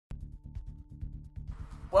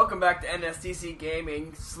Welcome back to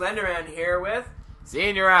NSDCGaming. Slenderman here with...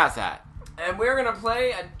 Seeing your ass at. And we're going to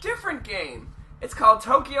play a different game. It's called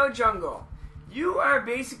Tokyo Jungle. You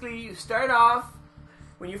start off...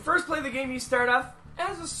 When you first play the game, you start off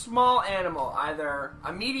as a small animal. Either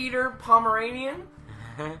a meat eater, Pomeranian,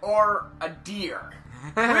 or a deer.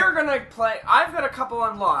 We're going to play... I've got a couple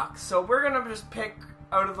unlocked, so we're going to just pick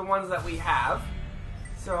out of the ones that we have.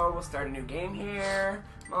 So we'll start a new game here.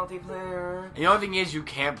 Multiplayer. And the only thing is, you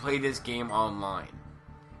can't play this game online.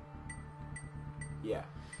 Yeah.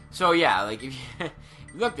 So yeah, like if you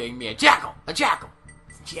look, there can be a jackal. A jackal?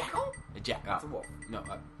 A jackal. That's a wolf. No,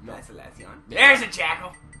 no. That's a Lesion. There's a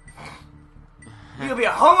jackal. You'll be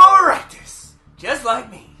a Homo erectus, just like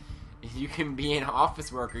me. You can be an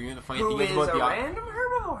office worker. You know the funny Who thing is about a the random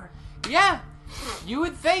herbivore. Yeah, you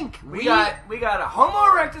would think We got a Homo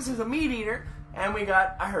erectus who's a meat eater, and we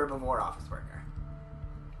got a herbivore office worker.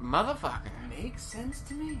 Motherfucker. Makes sense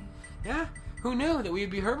to me. Yeah, who knew that we would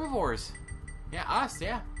be herbivores? Yeah, us.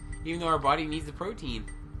 Yeah, even though our body needs the protein.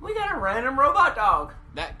 We got a random robot dog.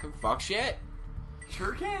 That can fuck shit.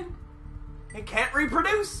 Sure can. It can't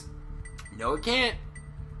reproduce. No, it can't.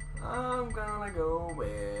 I'm gonna go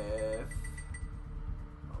with...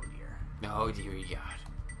 Oh dear. Oh dear God.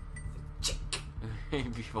 Chick.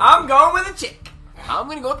 People... I'm going with a chick. I'm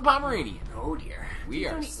gonna go with the Pomeranian. Oh dear. We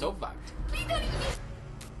are so fucked.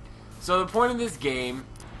 So the point of this game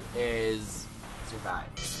is... Survive.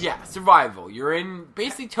 Yeah, survival. You're in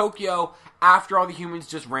basically Tokyo after all the humans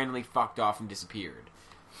just randomly fucked off and disappeared.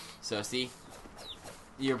 So see?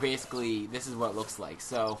 You're basically... This is what it looks like.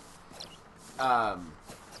 So... Are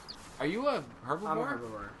you a herbivore? I'm a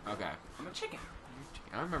herbivore. Okay. I'm a chicken.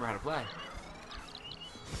 I don't remember how to play.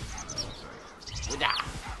 That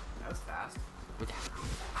was fast.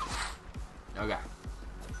 Okay.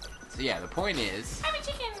 So yeah, the point is... I'm a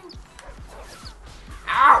chicken.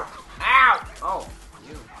 Ow! Ow! Oh,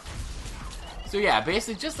 you. So yeah,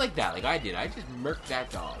 basically just like that, like I did. I just murked that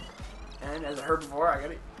dog. And as a herbivore, I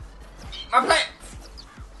gotta... My plants!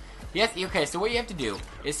 Yes, okay, so what you have to do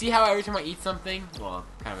is see how every time I eat something, well,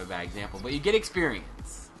 kind of a bad example, but you get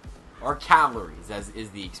experience. Or calories, as is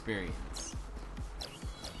the experience.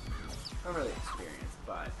 Not really experienced,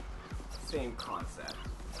 but same concept.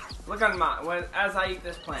 Look on my... as I eat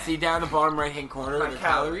this plant. See down the bottom right-hand corner, My the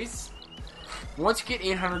calories. Once you get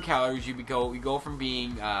 800 calories, you go from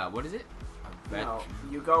being, what is it? No,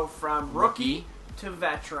 you go from rookie to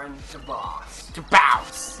veteran to boss. To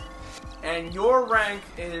boss! And your rank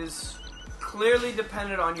is clearly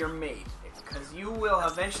dependent on your mate. Because you will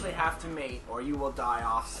eventually have to mate, or you will die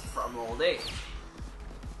off from old age.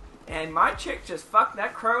 And my chick just fucked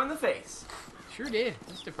that crow in the face. Sure did.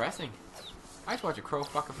 It's depressing. I just watch a crow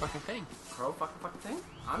fuck a fucking thing. Crow fuck a fucking thing?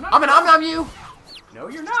 I'm not. I'm an om-nom you! No,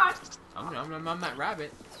 you're not. I'm that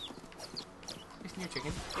rabbit. Listen here,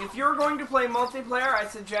 chicken. If you're going to play multiplayer, I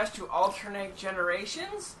suggest you alternate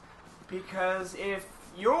generations. Because if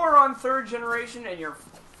you're on 3rd generation and your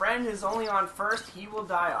friend is only on 1st, he will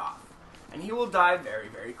die off. And he will die very,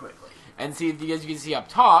 very quickly. And see, as you can see up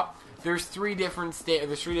top, there's three different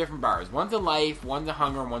bars. One's a life, one's a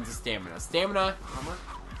hunger, and one's a stamina. Stamina... Hunger?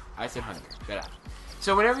 I said hunger. Shut up.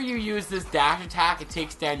 So whenever you use this dash attack, it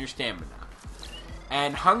takes down your stamina.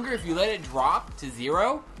 And hunger, if you let it drop to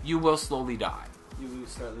 0, you will slowly die. You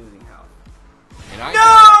start losing health. And I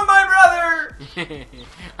No, my brother!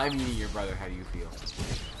 I'm eating your brother. How do you feel?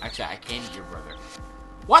 Actually, I can't eat your brother.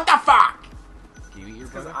 What the fuck? Can you eat your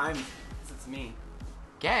brother? Because it's me.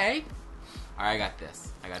 Okay. Alright, I got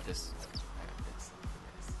this. I got this.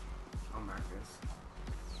 I'll mark this.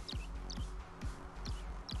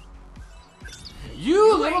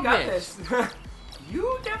 You little ain't got bitch. this.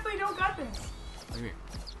 You definitely don't got this. Come here.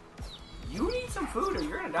 You need some food or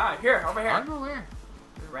you're gonna die. Here, over here. I'm aware.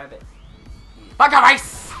 There's a rabbit. Fuck up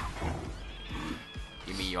ice!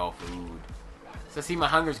 Give me your food. So see, my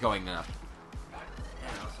hunger's going up.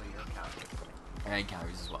 And also your calories. And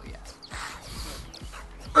calories as well, yes.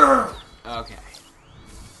 Okay.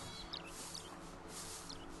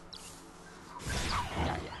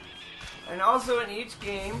 Yeah. And also in each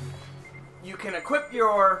game, you can equip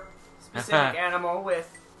your specific animal with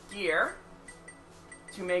gear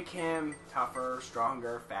to make him tougher,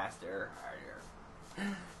 stronger, faster,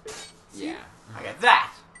 harder. Yeah. I got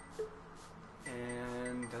that.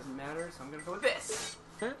 And doesn't matter, so I'm gonna go with this.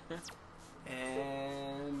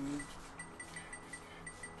 And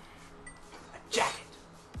a jacket.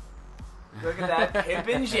 Look at that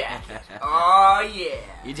pimpin' jacket. Oh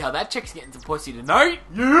yeah. You tell that chick's getting some pussy tonight.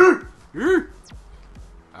 Yeah.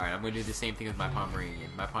 Alright, I'm gonna do the same thing with my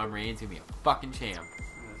Pomeranian. My Pomeranian's gonna be a fucking champ.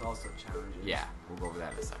 And there's also challenges. Yeah, we'll go over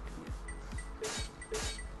that in a second.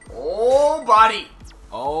 Oh, buddy.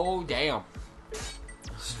 Oh, damn.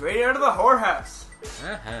 Straight out of the whorehouse.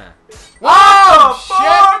 Uh-huh. What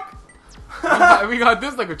the fuck? We got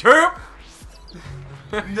this like a champ.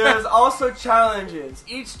 There's also challenges.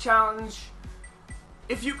 Each challenge,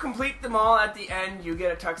 if you complete them all at the end, you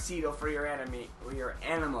get a tuxedo for your enemy or your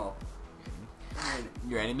animal.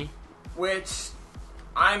 Your enemy? Which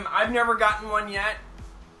I've never gotten one yet,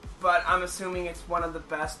 but I'm assuming it's one of the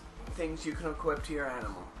best things you can equip to your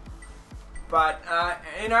animal. But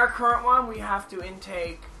in our current one, we have to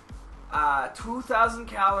intake 2,000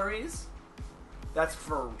 calories. That's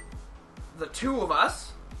for the two of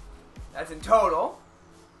us. That's in total.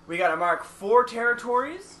 We gotta mark 4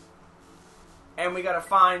 territories, and we gotta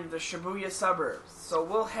find the Shibuya suburbs. So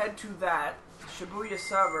we'll head to that Shibuya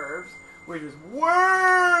suburbs, which is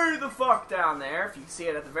way the fuck down there, if you can see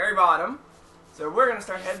it at the very bottom. So we're gonna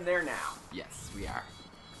start heading there now. Yes, we are.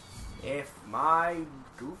 If my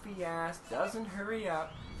goofy ass doesn't hurry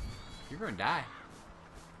up. You're gonna die.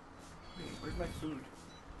 Wait, where's my food?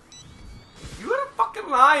 You are a fucking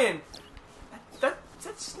lion! That's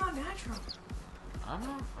just not natural. I'm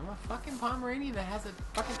a fucking Pomeranian that has a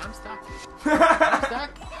fucking... I'm stuck. I'm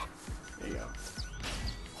stuck. There you go.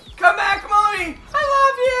 Come back, Mommy! I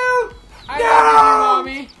love you! I love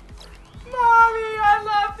you, Mommy. Mommy, I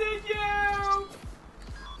loved you!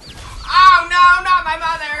 Oh, no, not my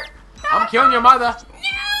mother! I'm killing your mother.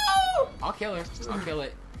 No! I'll kill her. I'll kill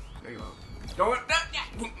it. There you go. Don't...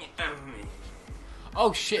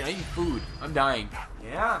 Oh shit, I need food. I'm dying.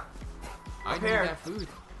 Yeah. I need Prepare. that food.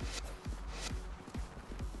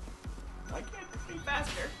 I can't be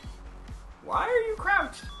faster. Why are you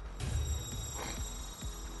crouched?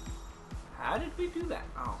 How did we do that?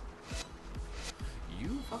 Oh.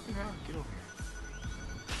 You fucking around. Get over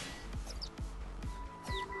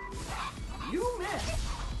here. You missed.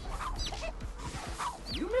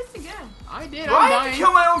 You missed again. I did. Do I'm I have dying. to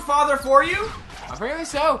kill my own father for you? Apparently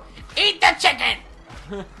so. Eat the chicken!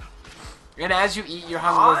 And as you eat, your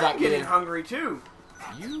hunger goes up. I'm getting hungry too.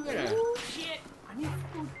 You gotta... Oh shit. I need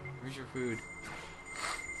food. Where's your food?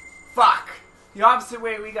 Fuck. The opposite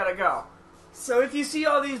way we gotta go. So if you see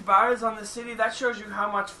all these bars on the city, that shows you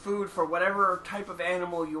how much food for whatever type of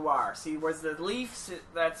animal you are. See, where's the leaves?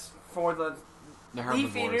 That's for the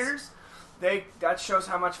leaf eaters. That shows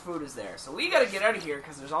how much food is there. So we gotta get out of here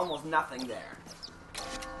because there's almost nothing there.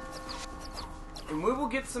 And we will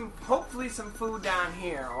get hopefully some food down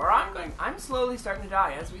here. Or I'm slowly starting to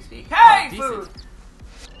die as we speak. Hey, food!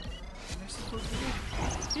 There's some food for you.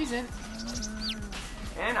 Decent.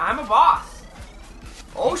 And I'm a boss.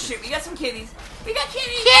 Oh shit, we got some kitties. We got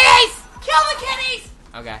kitties! Kitties! Kill the kitties!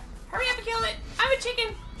 Okay. Hurry up and kill it. I'm a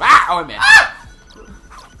chicken. Ah! Oh, I missed. Ah!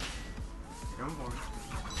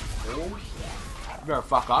 Oh shit. You better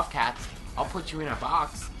fuck off, cats. I'll put you in a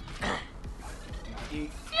box.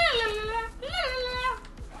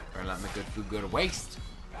 Better let my good food go to waste.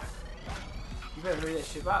 You better hurry that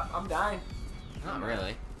shit up. I'm dying. Not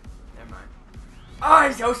really. Never mind. Oh,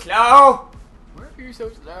 I'm so slow! Why are you so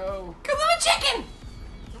slow? Because I'm a chicken!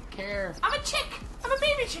 I don't care. I'm a chick! I'm a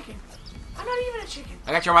baby chicken! I'm not even a chicken.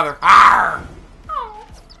 I got your mother. Arr! Oh.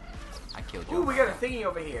 I killed you. Ooh, we got a thingy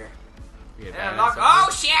over here. We had And badass unlock. Oh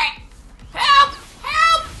shit! Help!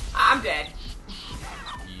 Help! I'm dead.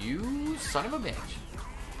 You son of a bitch.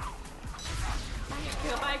 I get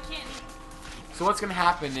killed by a kitten. So what's gonna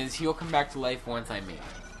happen is he'll come back to life once I make.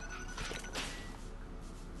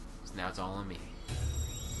 So now it's all on me.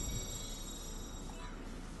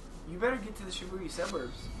 You better get to the Shibuya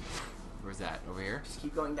suburbs. Where's that? Over here? Just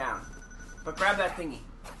keep going down. But grab that thingy.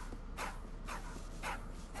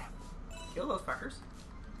 Kill those fuckers.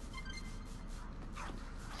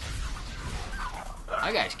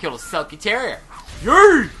 I gotta kill a Selkie Terrier.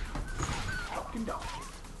 Yay! Fucking dog.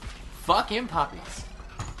 Fuck him, puppies.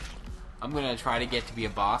 I'm gonna try to get to be a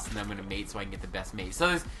boss, and then I'm gonna mate so I can get the best mate.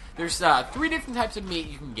 So there's 3 different types of mate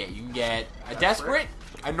you can get. You can get a desperate,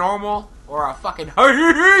 a normal, or a fucking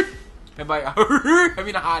hottie. And by I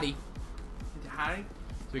mean a hottie. Hottie?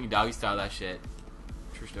 So we can doggy style that shit.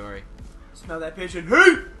 True story. Smell that bitch and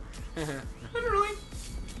hey! Literally.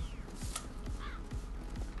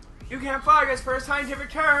 You can't fog us for a scientific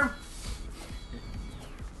term.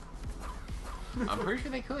 I'm pretty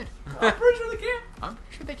sure they could. I'm pretty sure they can. I'm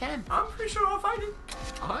pretty sure they can. I'm pretty sure I'll find it.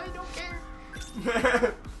 I don't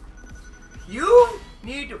care. You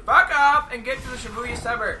need to fuck up and get to the Shibuya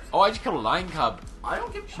suburbs. Oh, I just killed a lion cub. I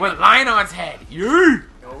don't give a shit. With a lion on its head. Yay!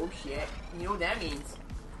 Oh shit. You know what that means.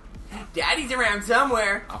 Daddy's around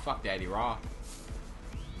somewhere. I'll fuck Daddy raw.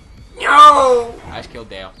 No! I just killed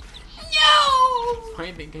Dale. No!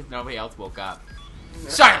 Funny thing because nobody else woke up.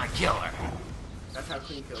 Silent killer. That's how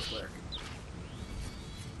clean kills work. You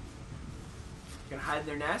can hide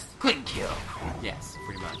their nest. Clean kill. Yes,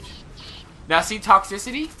 pretty much. Now see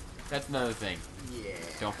toxicity? That's another thing. Yeah.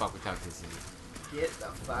 Don't fuck with toxicity. Get the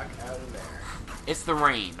fuck out of there. It's the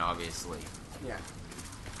rain, obviously. Yeah.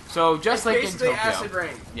 So just It's like in basically Tokyo. acid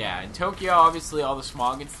rain. Yeah, in Tokyo, obviously all the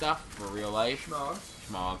smog and stuff for real life.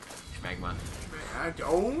 Smog. Schmagma.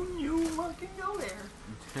 Don't you fucking go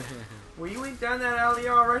there. Well, you went down that alley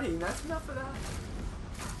already. That's enough of that.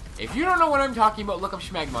 If you don't know what I'm talking about, look up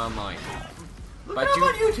Schmagma online. Look it up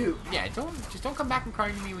on YouTube. Yeah, don't come back and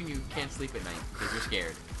cry to me when you can't sleep at night because you're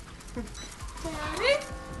scared.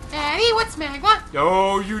 Daddy, what's Schmagma?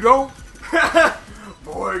 No, you don't.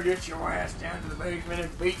 Boy, get your ass down to the basement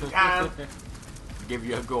and beating time. Give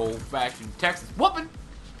you a good old-fashioned Texas whooping.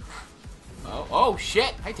 Oh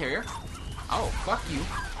shit! Hi, Terrier. Oh, fuck you.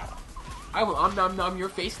 I will nom your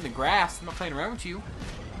face in the grass. I'm not playing around with you.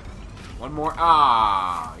 One more.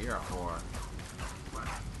 Ah, you're a whore.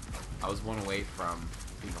 I was one away from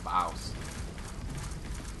being a mouse.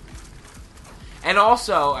 And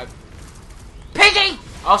also, Piggy!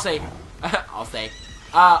 I'll say.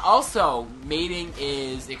 Also, mating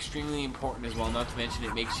is extremely important as well. Not to mention,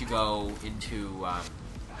 it makes you go into a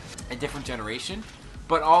different generation.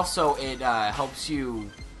 But also, it helps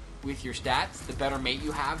you with your stats. The better mate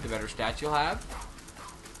you have, the better stats you'll have.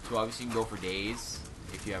 So obviously, you can go for days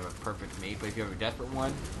if you have a perfect mate. But if you have a desperate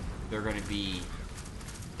one, they're going to be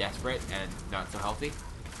desperate and not so healthy.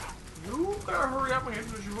 You gotta hurry up and get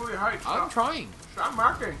to Shibuya Heights. I'm trying. Stop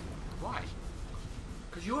marking. Why?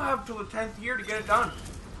 Because you have till the 10th year to get it done.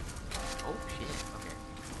 Oh, shit. Okay.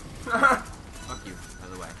 Fuck you, by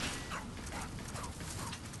the way.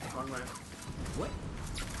 Wrong way. What?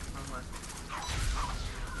 Wrong way.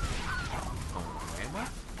 Oh, am I?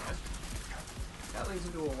 Yes. That leads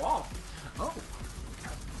into a wall. Oh.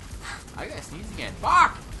 I gotta sneeze again.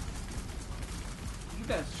 Fuck! You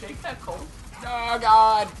gotta shake that cold. Oh,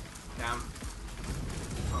 God. Down.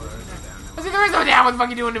 Oh, there's no down. I said there is no down. What the fuck are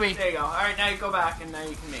you doing to me? There you go. Alright, now you go back and now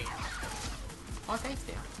you can mate. Oh, thanks,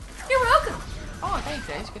 Dale. You're welcome. Oh, thanks.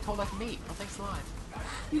 I just got told I can mate. Oh, thanks a lot.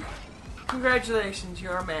 Congratulations,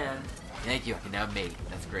 you're a man. Thank you. I can now mate.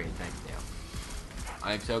 That's great. Thanks, Dale.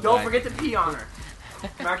 I'm so glad. Don't forget to pee on her.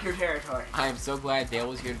 Mark your territory. I am so glad Dale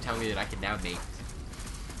was here to tell me that I can now mate.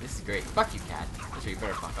 This is great. Fuck you, cat. So you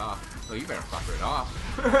better fuck off. Oh, you better fuck it off.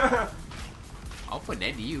 I'll put an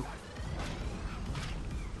end to you.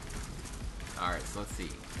 Alright, so let's see.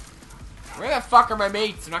 Where the fuck are my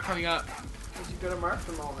mates? They're not coming up. Because you gotta mark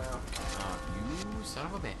them all now. Oh, you son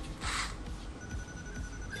of a bitch.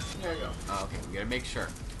 There you go. Oh, okay, we gotta make sure.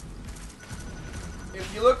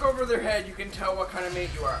 If you look over their head, you can tell what kind of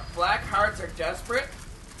mate you are. Black hearts are desperate.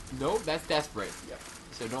 Nope, that's desperate. Yep.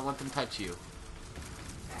 So don't let them touch you.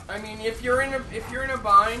 I mean, if you're in a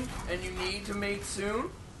bind and you need to mate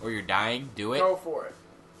soon, Or you're dying, do it. go for it.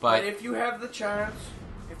 But if you have the chance,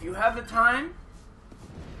 if you have the time,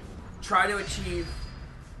 try to achieve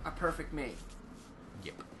a perfect mate.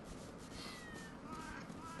 Yep.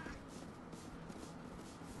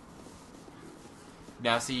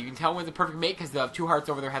 Now, see, you can tell when the perfect mate because they'll have two hearts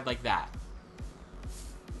over their head like that.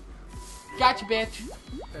 Gotcha, bitch.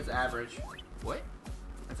 That's average. What?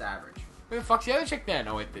 That's average. Where the fuck's the other chick then?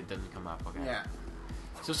 Oh, it doesn't come up. Okay. Yeah.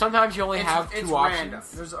 So sometimes you only have two options. Random.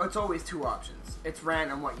 It's always two options. It's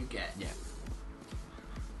random what you get. Yeah.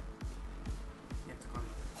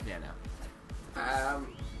 Yeah, no.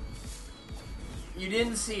 You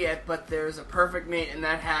didn't see it, but there's a perfect mate, and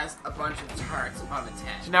that has a bunch of hearts above its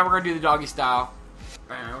head. So now we're gonna do the doggy style.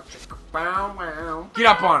 Bow, chicka, bow, wow. Get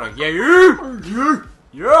up on her. Yeah.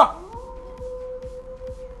 Yeah.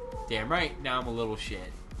 Damn right. Now I'm a little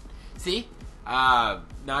shit. See? Now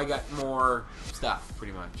I got more stuff,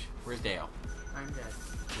 pretty much. Where's Dale? I'm dead.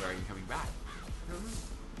 Where are you coming back? I don't know.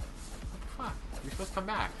 What the fuck? You're supposed to come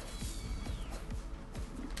back.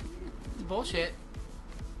 Bullshit.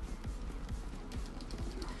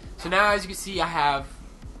 So now, as you can see, I have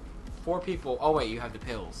 4 people. Oh wait, you have the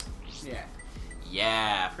pills. Yeah.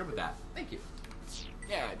 Yeah, I forgot about that. Thank you.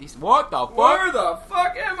 Yeah, these. What the fuck? Where the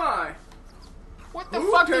fuck am I? What the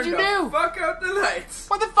fuck did you do? Fuck out the lights.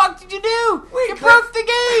 What the fuck did you do? We You broke the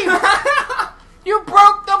game. You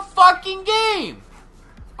broke the fucking game.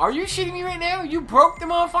 Are you shitting me right now? You broke the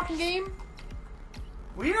motherfucking game?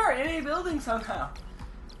 We are in a building somehow.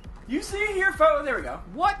 You see here, photo. There we go.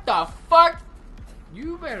 What the fuck?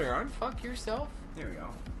 You better unfuck yourself. There we go.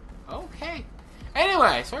 Okay.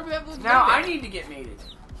 Anyway, sorry about that. Now I need to get mated.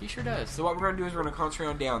 He sure does. So what we're gonna do is we're gonna concentrate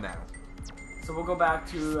on Dale now. So we'll go back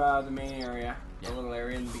to the main area, the little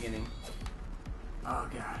area in the beginning. Oh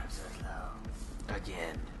god, I'm so slow.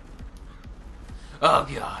 Again. Oh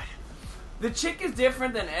god. The chick is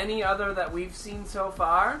different than any other that we've seen so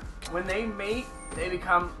far. When they mate, they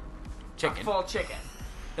become Chicken. a full chicken.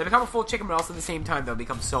 They become a full chicken, but also at the same time, they'll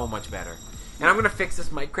become so much better. And I'm going to fix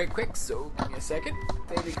this mic quick, so give me a second.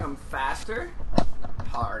 They become faster,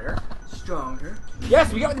 harder, stronger.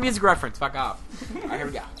 Yes, we got the music reference. Fuck off. Alright, here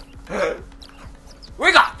we go.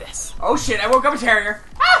 We got this. Oh shit, I woke up a terrier.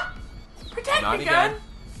 Ah! Protect Not me, again. gun!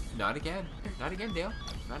 Not again. Not again, Dale.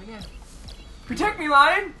 Not again. Protect me,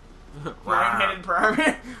 lion! Lion-headed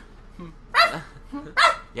Pomeranian.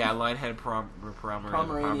 Yeah, lion-headed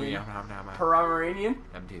Pomeranian. Pomeranian.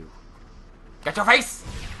 Them too. Got your face!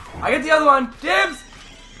 I got the other one. Dibs!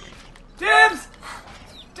 Dibs!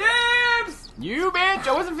 Dibs! You bitch!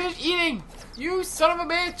 I wasn't finished eating! You son of a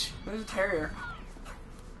bitch! There's a terrier.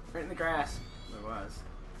 Right in the grass. There was.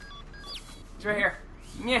 He's right here.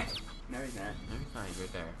 Yeah. No, he's not. No, he's not. He's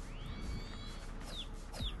right there.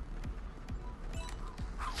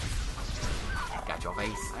 Got your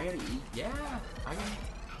face. I gotta eat. Yeah, I can.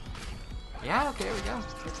 Yeah, okay, there we go.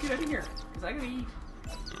 Let's get out of here, because I gotta eat.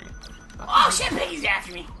 Oh shit, Piggy's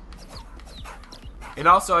after me! And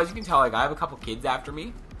also, as you can tell, like, I have a couple kids after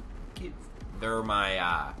me. Kids. They're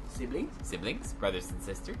my, Siblings? brothers and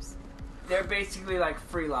sisters. They're basically like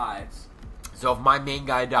free lives. So if my main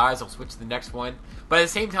guy dies, I'll switch to the next one. But at the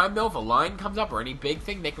same time, though, if a lion comes up or any big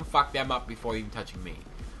thing, they can fuck them up before even touching me.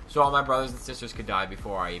 So all my brothers and sisters could die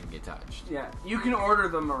before I even get touched. Yeah, you can order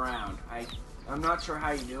them around. I'm not sure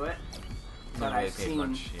how you do it, but Not really paid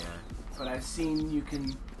much, yeah. But I've seen you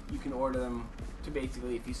can order them to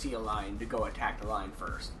basically, if you see a lion, to go attack the lion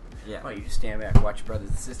first. Yeah. Well, you just stand back, watch your brothers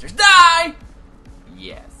and sisters die.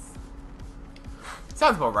 Yes.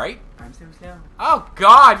 Sounds about right. I'm so slow. Oh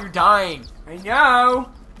God, you're dying. I know.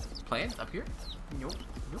 Plants up here? Nope.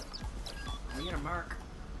 We got a mark.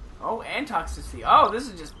 Oh, and toxicity. Oh, this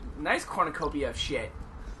is just nice cornucopia of shit.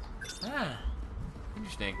 Ah,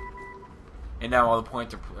 interesting. And now all the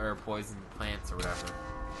points are poison plants or whatever.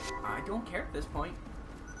 I don't care at this point.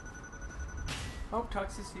 Oh,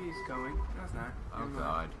 toxicity is going. No, it's not. Oh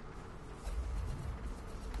God.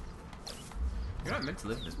 You're not meant to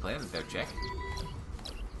live in this planet though, Jack.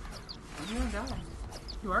 I'm gonna die.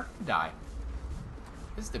 You are gonna die.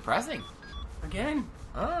 This is depressing. Again?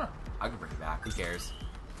 Ah, I can bring it back. Who cares?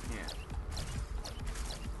 Yeah.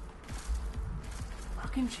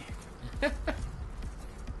 Fucking chick.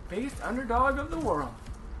 Biggest underdog of the world.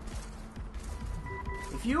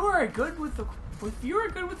 If you are good with the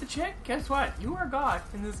chick, guess what? You are God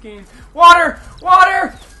in this game. Water!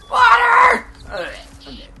 Water! Water! I'm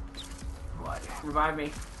dead. Water. Revive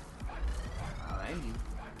me. Oh, and you.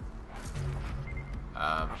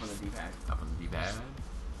 Up on the D-pad. Up on the D-pad.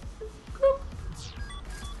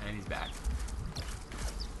 And he's back.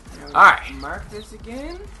 Alright. Mark this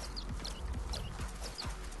again.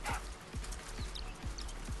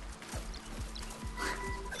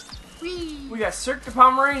 Whee. We got Cirque de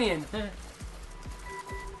Pomeranian.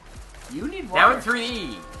 You need water. Now in 3D. You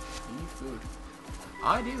need food.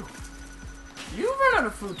 I do. You run out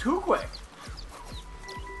of food too quick.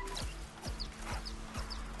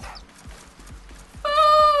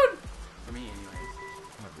 Food! For me, anyways.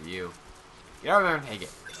 Not for you. You don't remember to take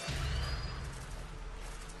it.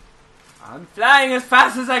 I'm flying as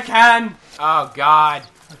fast as I can. Oh God.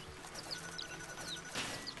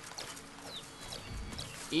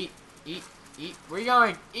 Eat, eat, eat. Where are you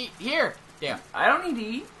going? Eat here. Yeah. I don't need to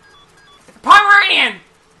eat. It's a Pomeranian!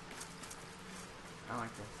 I like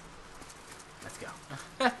this. Let's go.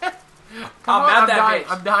 Come on, I'm that dying.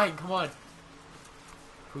 bitch. I'm dying. Come on.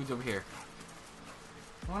 Who's over here?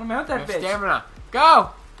 I want to mount that You have bitch. stamina.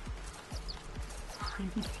 Go.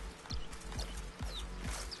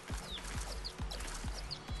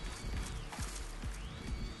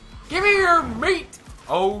 Give me your meat.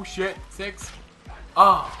 Oh shit. 6.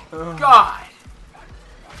 Oh God.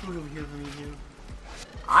 Food over here for me, dude.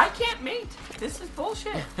 I can't mate. This is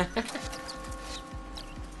bullshit.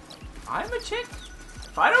 I'm a chick.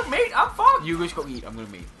 If I don't mate, I'm fucked. You just go eat. I'm gonna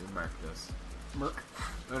mate. Mark this. Merc.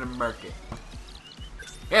 I'm gonna mark it.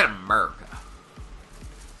 In America.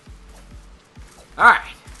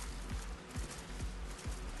 Alright.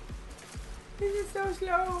 This is so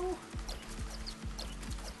slow.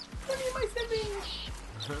 Look at my siblings.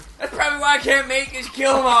 That's probably why I can't mate, is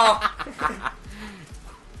kill them all. Does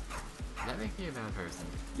that make me a bad person?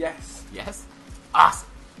 Yes. Yes? Awesome.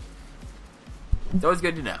 It's always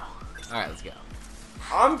good to know. Alright, let's go.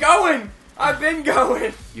 I'm going. I've been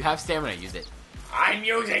going. You have stamina, use it. I'm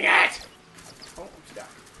using it. Oh, I'm stuck.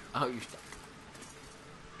 Oh, you're stuck.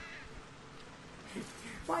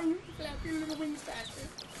 Why you flap your little wings faster?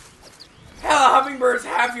 Hell, a hummingbird's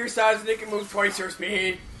half your size and they can move twice your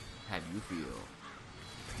speed. How do you feel?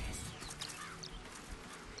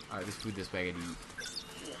 Alright, there's food this way I can eat.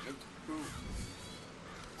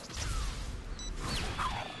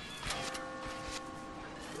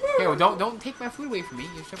 Okay, well, don't take my food away from me.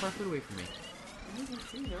 You took my food away from me.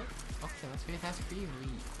 Okay, that's fantastic for you to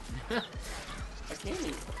eat. I can't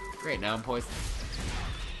eat. Great, now I'm poisoned.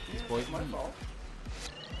 It's poison my meat. fault.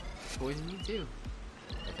 It's poison meat too,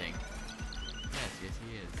 I think. Yes,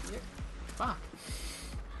 he is. Yep. Fuck.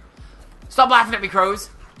 Stop laughing at me, crows!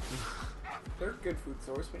 They're a good food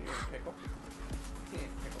source when you're in a pickle.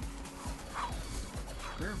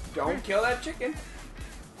 Pickle. Don't kill that chicken.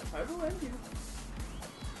 I will end you.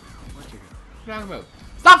 What chicken? What are you talking about?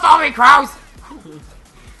 Stop following me, crows!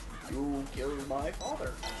 You killed my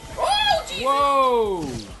father. Oh, Jesus! Whoa!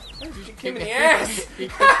 Kick him in the ass!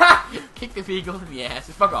 Kick the beagle in the ass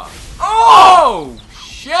and fuck off. Oh!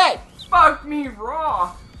 Shit! Fuck me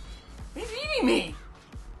raw! He's eating me!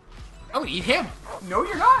 I'm gonna eat him! No,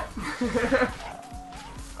 you're not!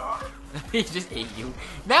 He just ate you.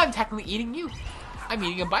 Now I'm technically eating you. I'm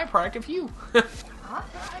eating a byproduct of you. I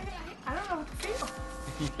don't know what to feel.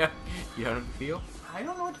 Yeah, you don't know what to feel? I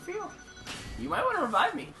don't know what to feel. You might want to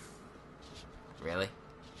revive me. Really?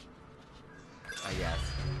 I guess.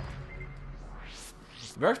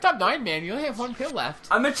 Better stop dying, man. You only have one pill left.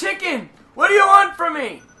 I'm a chicken! What do you want from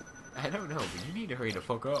me? I don't know, but you need to hurry the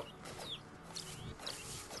fuck up.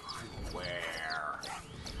 Where?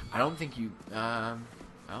 I don't think you can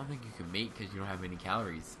mate because you don't have any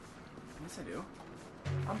calories. Yes, I do.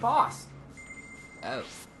 I'm boss. Oh.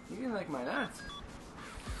 You can like my nuts.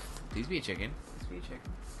 Please be a chicken. Please be a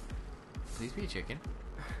chicken. Please be a chicken.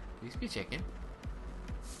 Please be a chicken.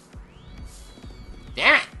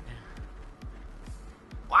 Damn it!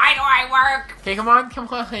 Why do I work? Okay, come on, come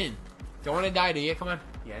on. Don't want to die, do you? Come on.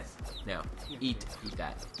 Yes. No. Eat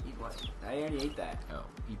that. Eat what? I already ate that. Oh,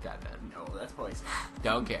 eat that then. No, that's poison.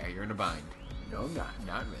 Don't care. You're in a bind. No, I'm not.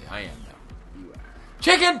 Not really. I am though. You are.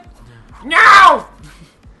 Chicken! No!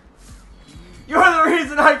 You're the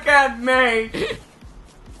reason I can't mate.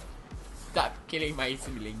 Stop killing my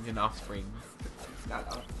siblings and offsprings.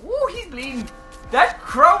 Ooh, he's bleeding. That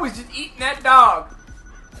crow was just eating that dog.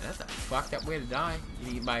 That's a fucked up way to die.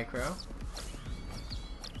 You eaten by a crow?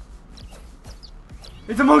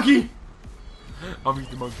 It's a monkey. I'll eat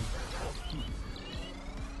the monkey.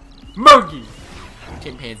 Monkey!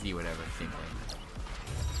 Chimpanzee, whatever. Same thing.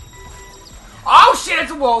 Oh shit,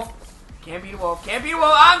 it's a wolf. Can't beat a wolf. Can't beat a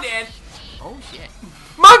wolf. I'm dead. Oh shit.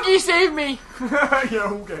 Monkey, save me! Yeah,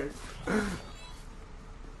 okay.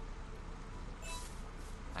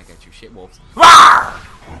 I got your shit, wolves. Rawr!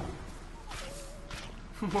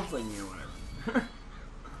 Wolf's like you, whatever.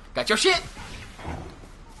 Got your shit!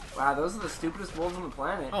 Wow, those are the stupidest wolves on the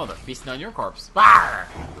planet. Oh, they're feasting on your corpse. Rawr!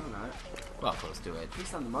 No, they're not. Well, close to it.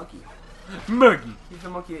 Feast on the monkey. Monkey! He's the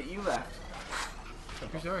monkey that you left.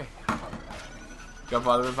 I'm sorry. Don't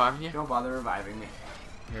bother reviving you? Don't bother reviving me.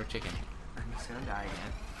 You're a chicken. I'm just gonna die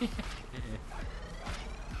again.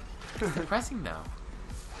 It's depressing though.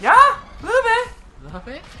 Yeah? A little bit. A little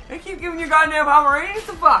bit? They keep giving you goddamn Pomeranian. What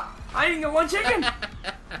the fuck? I didn't get one chicken.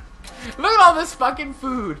 Look at all this fucking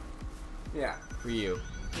food! Yeah. For you.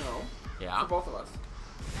 No. Yeah? For both of us.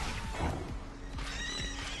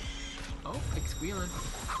 Oh, pig squealing.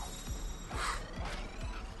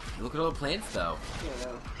 Look at all the plants though. Yeah,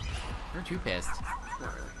 no. You're too pissed.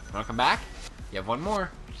 Not really. Wanna come back? You have one more.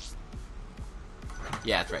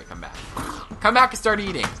 Yeah, that's right, come back. Come back and start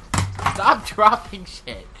eating. Stop dropping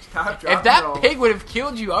shit. Stop dropping If that roll. pig would have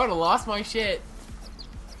killed you, I would have lost my shit.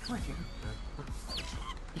 Come on, chicken.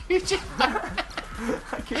 You just...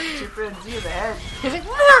 I kicked chimpanzee in the head. He's like...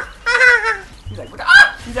 He's like, what the?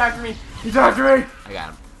 Ah! He's after me. He's after me. I got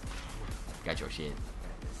him. Got your shit.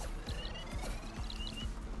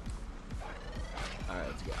 Alright,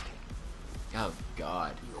 let's go. Oh,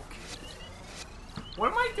 God. You okay?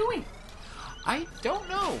 What am I doing? I don't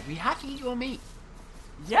know. We have to eat your meat.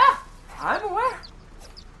 Yeah, I'm aware.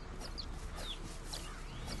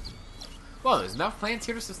 Well, there's enough plants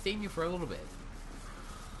here to sustain you for a little bit.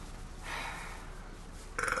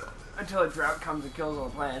 Until a drought comes and kills all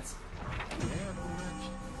the plants. Yeah, pretty much.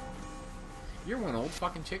 You're one old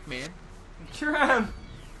fucking chick, man. Sure am.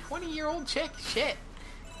 20-year-old chick. Shit.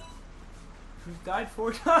 Who's died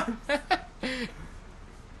 4 times.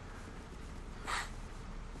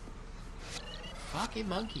 Fucking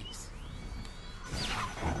monkeys.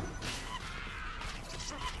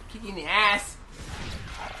 Kicking the ass.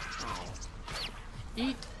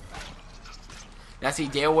 Eat. Now see,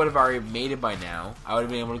 Dale would have already made it by now. I would have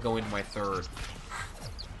been able to go into my third.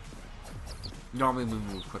 Normally we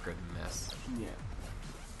move quicker than this. Yeah.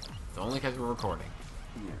 It's only because we're recording.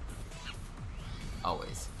 Yeah.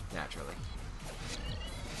 Always. Naturally.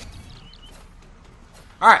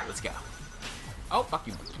 Alright, let's go. Oh, fuck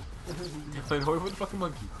you, monkey. Playing horror with the fucking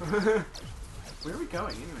monkey. Where are we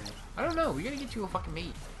going, anyway? I don't know. We gotta get you a fucking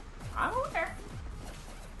mate. I'm aware.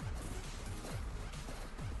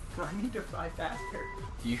 I need to fly faster.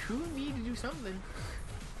 You need to do something.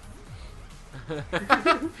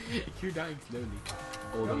 You're dying slowly.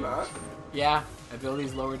 Old I'm age. not. Yeah,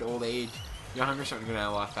 abilities lowered old age. Your hunger's starting to go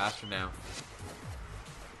down a lot faster now.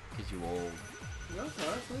 Because you old. No, it's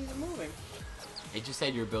not. It's not moving. It just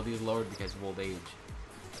said your ability is lowered because of old age.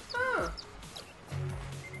 Huh.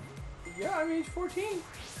 Yeah, I'm age 14.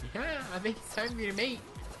 Yeah, I think it's time for you to mate.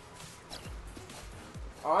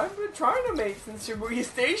 I've been trying to mate since Shibuya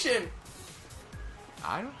Station.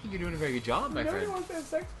 I don't think you're doing a very good job, my Nobody friend. wants to have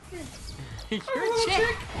sex with me. You're I'm a little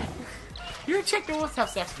chick. You're a chick that wants to have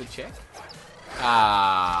sex with a chick.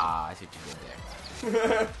 Ah, I see what you did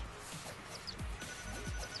there.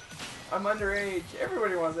 I'm underage.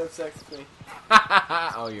 Everybody wants to have sex with me.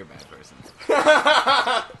 Oh, you're a bad person.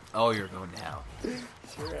 Oh, you're going to hell.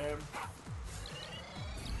 Sure am.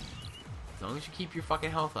 As long as you keep your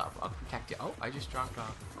fucking health up, I'll protect you. Oh, I just dropped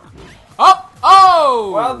off. Oh!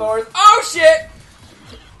 Oh! Wild boars. Oh shit!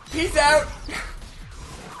 Peace out!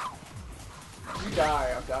 You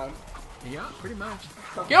die, I'm done. Yeah, pretty much.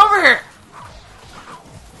 Get over here!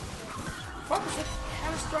 Fuck, is that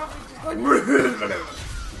catastrophic?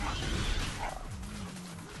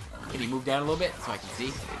 Can you move down a little bit so I can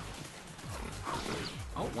see?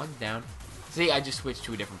 Oh, one's down. See, I just switched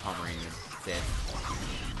to a different Pomeranian. That's it.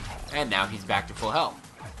 And now he's back to full health.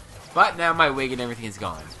 But now my wig and everything is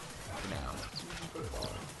gone. For now.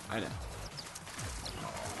 I know.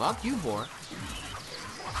 Fuck you, boar.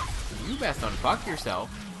 You best unfuck yourself.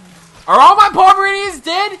 Are all my Pomeranians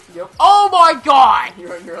dead? Yep. Oh my god!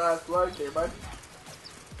 You're on your last blood there, bud.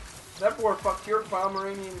 That boar fucked your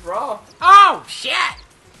Pomeranians raw. Oh, shit!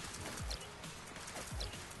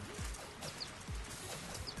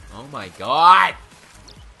 Oh my god!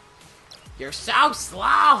 You're so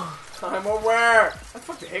slow! I'm aware. Let's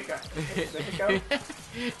fuck the hiccup. The hiccup.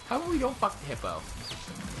 How about we don't fuck the hippo?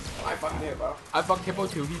 I fucked the hippo. I fucked hippo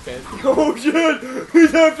too, he says. Oh shit!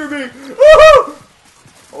 He's after me!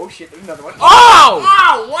 Oh shit, there's another one. Oh!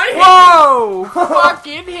 Ow! What hit Whoa!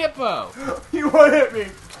 Fucking hippo! me? You one hit me.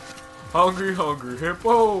 Hungry, hungry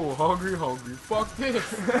hippo! Hungry, hungry. Fuck this!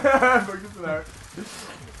 Fuck this one out.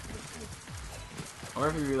 Or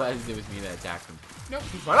if he realizes it was me that attacked him. Nope,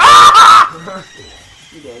 he's fine. Ah!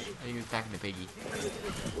 You dead. I think he was attacking the piggy. I don't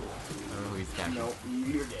know who he's attacking. No,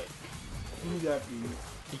 you're dead. He's after you.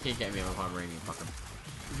 He can't get me on a Pomeranian. Fuck him.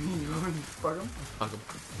 Fuck him. Fuck him.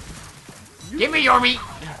 Give me your meat!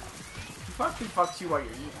 He fucking fucks you while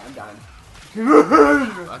you're eating. I'm done.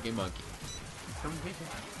 Fucking monkey. Come get it.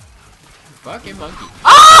 Fucking monkey.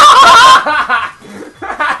 Ah!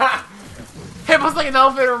 Hippo's like an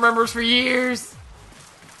elephant it remembers for years.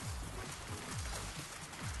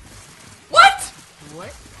 What?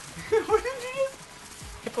 What? What did you just...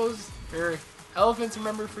 Hippos or elephants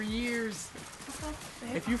remember for years.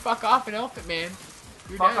 If you fuck off an elephant, man,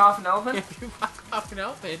 you're Fuck dead. off an elephant? If you fuck off an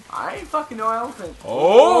elephant. I ain't fucking no elephant.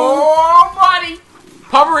 Oh, buddy!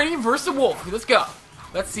 Pomeranian versus a wolf. Let's go.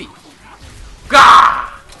 Let's see. Gah!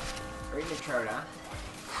 Right in the chart, huh?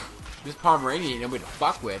 This Pomeranian ain't nobody to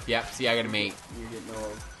fuck with. Yep, see, I got a mate. You're getting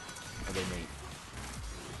old. I got a mate.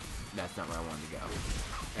 That's not where I wanted to go.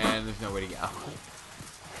 And there's nowhere to go.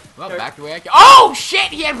 Well, back the way I can. Oh, shit!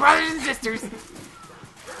 He had brothers and sisters!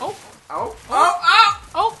 Oh, Oh, oh, oh!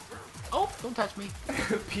 oh, oh, don't touch me.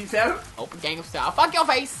 Peace out. Open Gangnam Style. Fuck your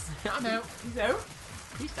face! I'm out. Peace out.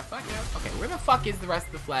 Peace the fuck out. Okay, where the fuck is the rest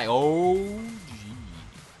of the flag? Oh, gee.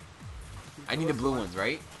 I need the blue ones,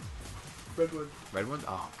 right? Red one. Red ones?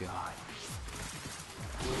 Oh, God.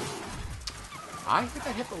 I hit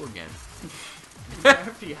that hippo again.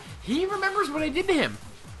 After you. He remembers what I did to him.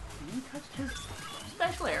 You touched his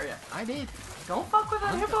special area. I did. Don't fuck with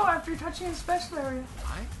that hippo after you're touching his special area.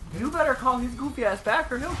 I You better call his goofy ass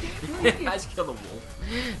back or he'll kill I you. just killed a wolf.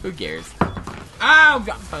 Who cares? Ow,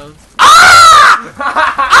 got phones. Ah!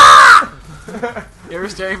 Ah! They were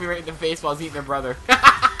staring me right in the face while I was eating their brother.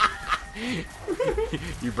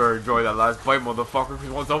 You better enjoy that last bite, motherfucker, because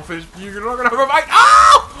once I'm finished, you're not gonna have a bite.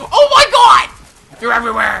 Oh! Oh my god! They're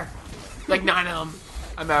everywhere! Like 9 of them.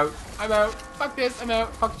 I'm out. I'm out. Fuck this. I'm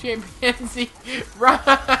out. Fuck chimpanzee. Run!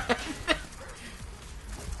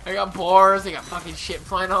 I got boars. I got fucking shit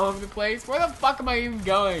flying all over the place. Where the fuck am I even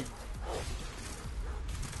going?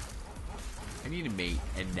 I need a mate,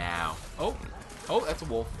 and now. Oh, oh, that's a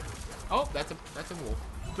wolf. Oh, that's a wolf.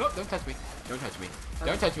 No, don't touch me. Don't touch me.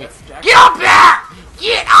 Don't touch me. Jackal. Get up there!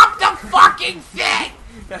 Get up the fucking thing!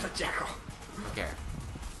 That's a jackal. Okay.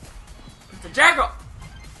 It's a jackal.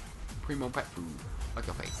 Primo pet food. Fuck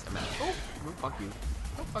your face. I'm out. Oh, fuck you.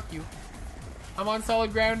 Oh, fuck you. I'm on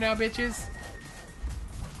solid ground now, bitches.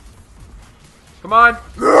 Come on.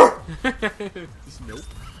 Just nope.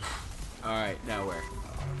 Alright, now where?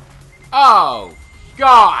 Oh,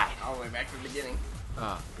 God. All the way back to the beginning.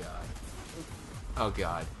 Oh, God. Oh,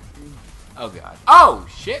 God. Oh, God. Oh,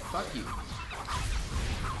 shit. Fuck you.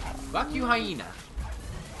 Fuck you, hyena.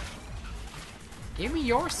 Give me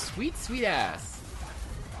your sweet, sweet ass.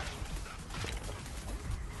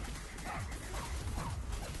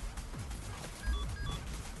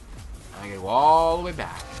 I gotta go all the way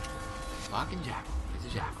back. Fucking jackal. It's a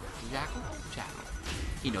jackal. It's a jackal. Jackal.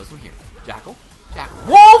 He knows I'm here. Jackal. Jackal.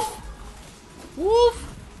 Wolf! Wolf!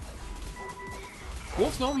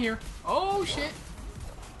 Wolves know I'm here. Oh, shit.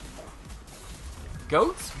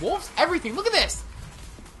 Goats? Wolves? Everything. Look at this!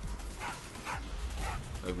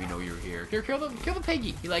 Oh, we know you're here. Here, kill the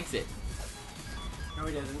piggy. He likes it. No,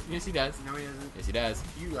 he doesn't. Yes, he does. No, he doesn't. Yes, he does.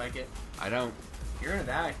 You like it. I don't. You're gonna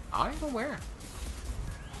die. I'm aware.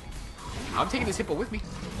 I'm taking this hippo with me.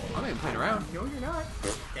 I'm not even playing around. No, you're not.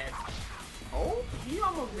 Dead. Oh, he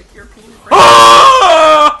almost licked your penis.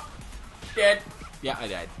 Dead. Yeah, I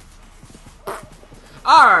died.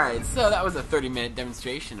 Alright, so that was a 30-minute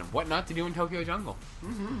demonstration of what not to do in Tokyo Jungle.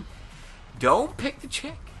 Mm-hmm. Don't pick the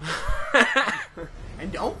chick.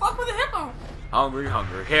 And don't fuck with a hippo. Hungry,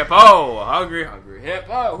 hungry hippo. Hungry, hungry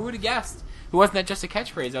hippo. Who would have guessed? Who wasn't that just a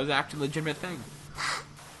catchphrase? That was actually a legitimate thing.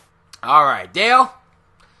 Alright, Dale.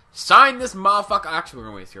 Sign this motherfucker. Actually, we're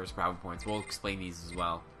going to waste heroes power points. We'll explain these as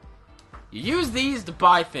well. You use these to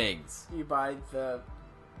buy things. You buy the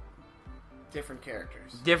different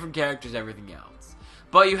characters. Different characters, everything else.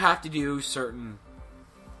 But you have to do certain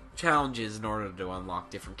challenges in order to unlock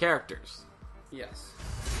different characters. Yes.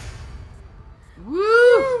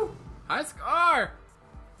 Woo! High score!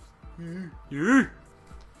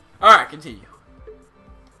 Alright, continue.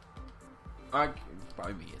 It's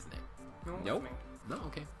probably me, isn't it? No, it's Nope. me. No,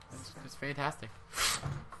 okay. That's fantastic.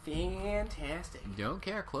 Fantastic. Don't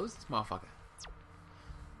care. Close this motherfucker.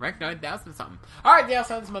 Rank 9,000 something. Alright, Dale,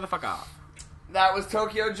 sign this motherfucker off. That was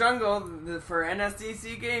Tokyo Jungle for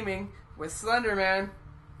NSDCGaming with Slenderman.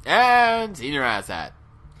 And senior ass hat.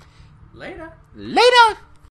 Later. Later!